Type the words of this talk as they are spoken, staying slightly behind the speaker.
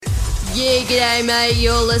Yeah, g'day mate,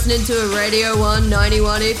 you're listening to a Radio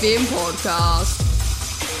 191 FM podcast.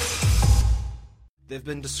 They've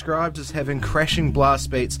been described as having crashing blast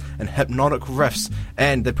beats and hypnotic riffs,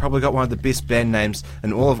 and they've probably got one of the best band names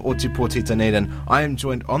in all of Ōtepoti Dunedin. I am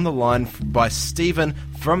joined on the line by Stephen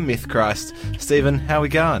from Mythchrist. Stephen, how are we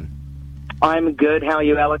going? I'm good, how are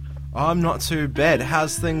you, Alex? I'm not too bad.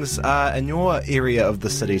 How's things in your area of the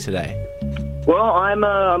city today? Well,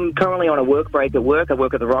 I'm currently on a work break at work. I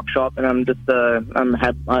work at the Rock Shop, and I just want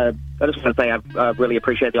to say I really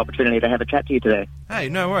appreciate the opportunity to have a chat to you today. Hey,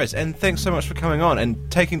 no worries, and thanks so much for coming on and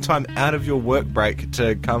taking time out of your work break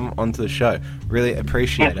to come onto the show. Really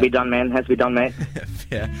appreciate it. Has to be done, man. Has to be done, mate.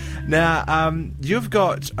 Yeah. Now, you've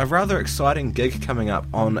got a rather exciting gig coming up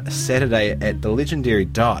on Saturday at the legendary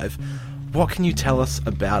Dive. What can you tell us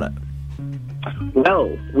about it?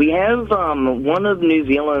 Well, we have one of New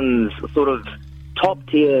Zealand's sort of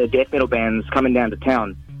top-tier death metal bands coming down to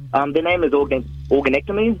town. Their name is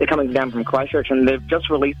Organectomy. They're coming down from Christchurch, and they've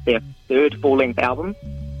just released their third full-length album.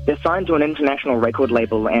 They're signed to an international record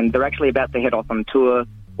label, and they're actually about to head off on tour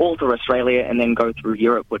all through Australia and then go through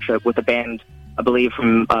Europe, with a band, I believe,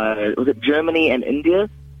 from was it Germany and India.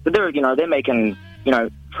 So they're making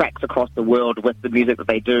tracks across the world with the music that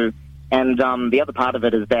they do. And the other part of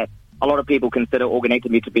it is that a lot of people consider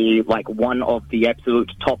Organectomy to be like one of the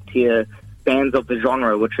absolute top-tier bands of the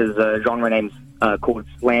genre, which is a genre named called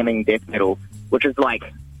slamming death metal, which is like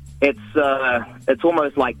it's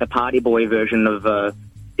almost like the party boy version of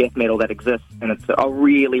death metal that exists, and it's a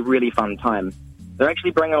really, really fun time. They're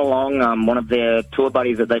actually bringing along one of their tour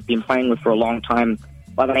buddies that they've been playing with for a long time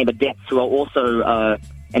by the name of Depths, who are also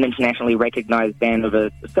an internationally recognized band of a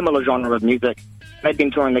similar genre of music. They've been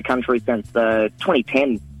touring the country since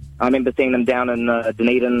 2010. I remember seeing them down in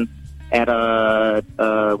Dunedin at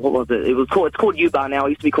what was it? It's called U-Bar now. It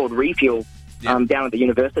used to be called Refuel. Down at the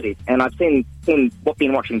university, and I've been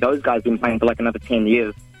watching those guys been playing for like another 10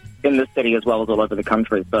 years in this city as well as all over the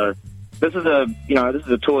country. So this is a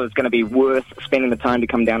tour that's going to be worth spending the time to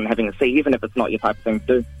come down and having a see, even if it's not your type of thing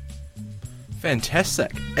to do.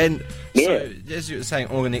 Fantastic. And so, as you were saying,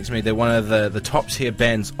 Organectomy, they're one of the top tier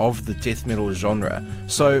bands of the death metal genre.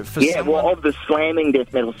 So for of the slamming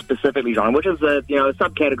death metal specifically genre, which is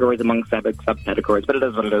subcategories among subcategories, but it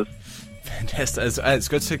is what it is. Fantastic. It's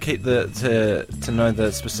good to keep to know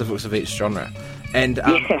the specifics of each genre. And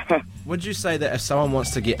would you say that if someone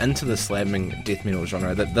wants to get into the slamming death metal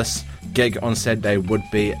genre, that this gig on Saturday would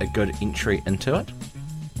be a good entry into it?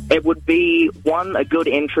 It would be, one, a good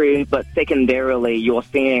entry, but secondarily, you're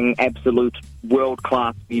seeing absolute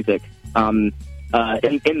world-class music in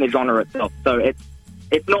the genre itself. So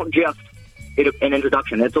it's not just an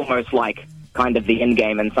introduction. It's almost like kind of the end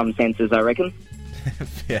game in some senses, I reckon.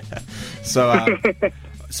 Yeah. So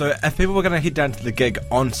if people were going to head down to the gig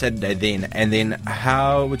on Saturday then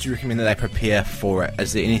how would you recommend that they prepare for it?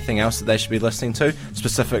 Is there anything else that they should be listening to?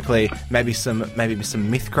 Specifically, maybe some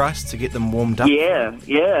Mythchrist to get them warmed up? Yeah.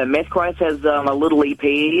 Mythchrist has a little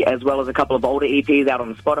EP as well as a couple of older EPs out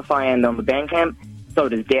on Spotify and on the Bandcamp. So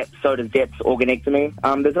does Depths,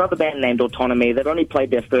 Organectomy. There's another band named Autonomy. They've only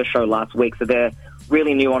played their first show last week, so they're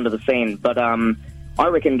really new onto the scene. But I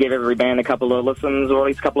reckon give every band a couple of listens, or at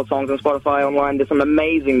least a couple of songs on Spotify online. There's some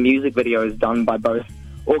amazing music videos done by both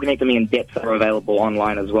Organectomy and Depths that are available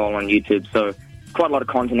online as well on YouTube. So quite a lot of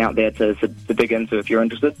content out there to dig into if you're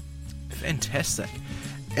interested. Fantastic.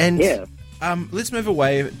 And let's move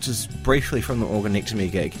away just briefly from the Organectomy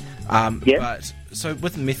gig. But so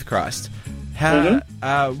with Mythchrist,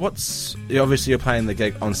 what's obviously you're playing the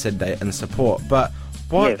gig on Saturday in support, but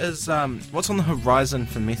what's on the horizon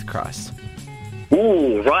for Mythchrist?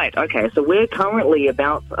 Ooh, right, okay. So we're currently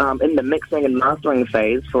about in the mixing and mastering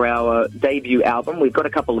phase for our debut album. We've got a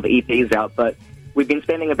couple of EPs out, but we've been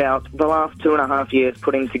spending about the last 2.5 years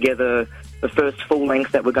putting together the first full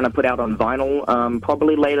length that we're going to put out on vinyl,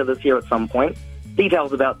 probably later this year at some point.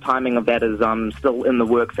 Details about timing of that is still in the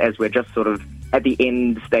works as we're just sort of at the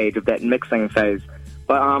end stage of that mixing phase.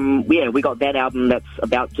 But we got that album that's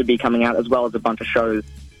about to be coming out, as well as a bunch of shows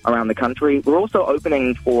around the country. We're also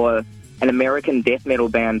opening for an American death metal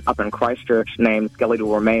band up in Christchurch named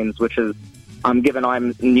Skeletal Remains, which is, given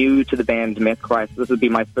I'm new to the band Mythchrist, this would be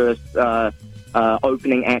my first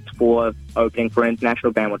opening act for an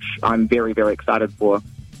international band, which I'm very, very excited for.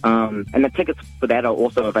 And the tickets for that are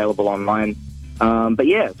also available online. So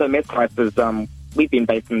Mythchrist is, we've been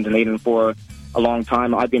based in Dunedin for a long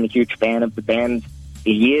time. I've been a huge fan of the band for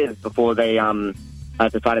years before they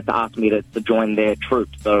decided to ask me to join their troupe.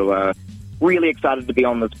 So really excited to be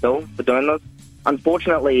on this bill for doing this.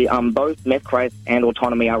 Unfortunately, both Mythchrist and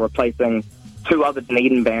Autonomy are replacing two other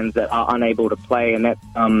Dunedin bands that are unable to play, and that's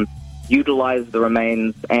Utilize the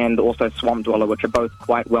Remains, and also Swamp Dweller, which are both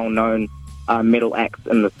quite well-known metal acts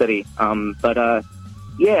in the city.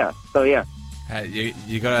 Yeah. Hey,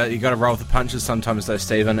 you gotta roll the punches sometimes though,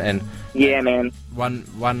 Stephen. And yeah, man.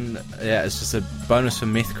 It's just a bonus for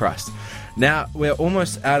Myth Crust. Now we're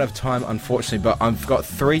almost out of time, unfortunately, but I've got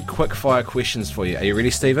 3 quick fire questions for you. Are you ready,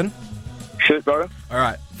 Stephen? Shoot, bro. All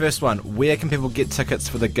right. First one: where can people get tickets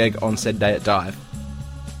for the gig on Saturday at Dive?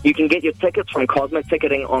 You can get your tickets from Cosmic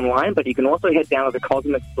Ticketing online, but you can also head down to the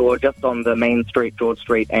Cosmic store just on the main street, George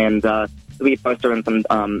Street, and there'll be a poster and some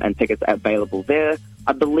and tickets available there.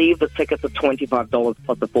 I believe the tickets are $25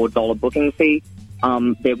 plus a $4 booking fee.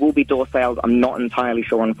 There will be door sales. I'm not entirely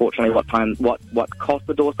sure, unfortunately, what cost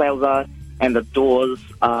the door sales are, and the doors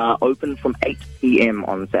are open from 8 p.m.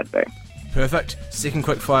 on Saturday. Perfect. Second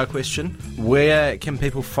quick fire question: where can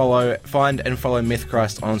people find and follow Myth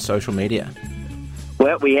Crust on social media?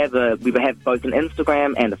 Well, we have both an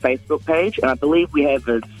Instagram and a Facebook page, and I believe we have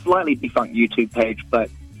a slightly defunct YouTube page, but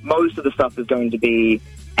most of the stuff is going to be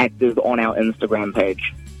active on our Instagram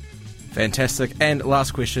page. Fantastic. And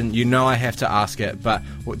last question, you know I have to ask it, but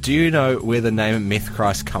do you know where the name Myth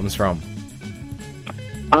Crust comes from?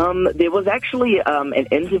 There was actually an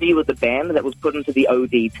interview with the band that was put into the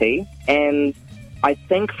ODT, and I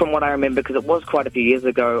think from what I remember, because it was quite a few years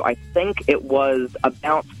ago, I think it was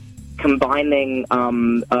about combining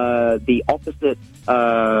the opposite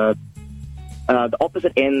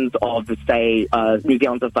ends of, say, New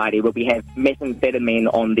Zealand society, where we have methamphetamine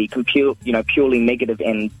on the purely negative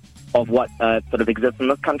end of what sort of exists in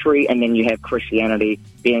this country, and then you have Christianity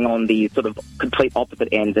being on the sort of complete opposite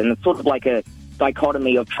end, and it's sort of like a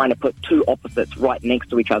dichotomy of trying to put two opposites right next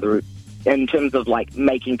to each other in terms of like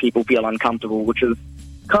making people feel uncomfortable, which is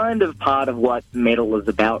kind of part of what metal is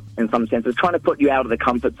about in some sense, is trying to put you out of the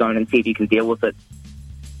comfort zone and see if you can deal with it.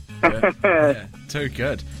 Yeah, too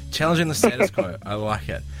good. Challenging the status quo. I like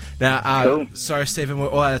it. Now, Cool. Sorry, Stephen, we're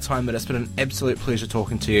all out of time, but it's been an absolute pleasure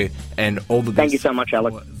talking to you, and all the best. Thank you so much,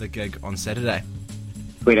 Alex. For the gig on Saturday.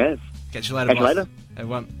 Sweet as. Catch you later, Catch you boss. later.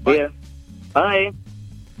 Everyone, bye. Yeah. Bye.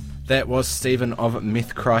 That was Stephen of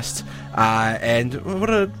Myth Crust, and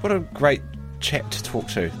what a great chap to talk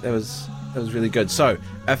to. That was really good. So,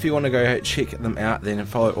 if you want to go check them out, then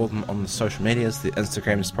follow all of them on the social medias. The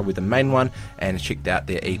Instagram is probably the main one, and check out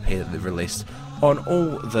their EP that they've released on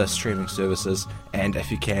all the streaming services. And if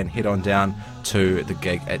you can, head on down to the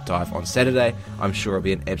gig at Dive on Saturday. I'm sure it'll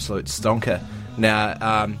be an absolute stonker.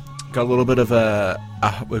 Now, got a little bit of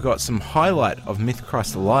we've got some highlight of Myth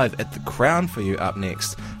Crust live at the Crown for you up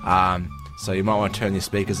next. So you might want to turn your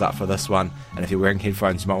speakers up for this one, and if you're wearing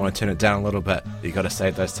headphones, you might want to turn it down a little bit. You've got to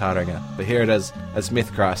save those Tauranga. But here it is. It's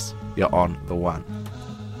Myth Crust. You're on the one.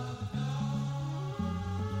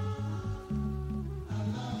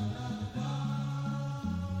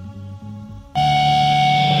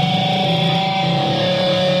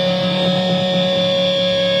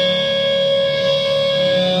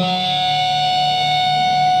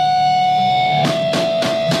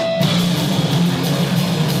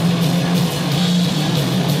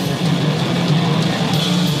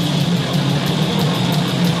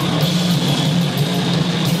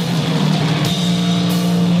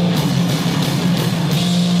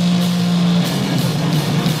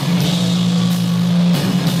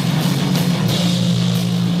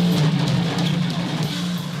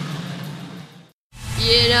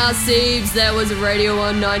 Siebes, that was a Radio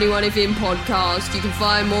 191 FM podcast. You can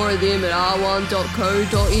find more of them at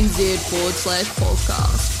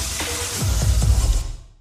r1.co.nz/podcast.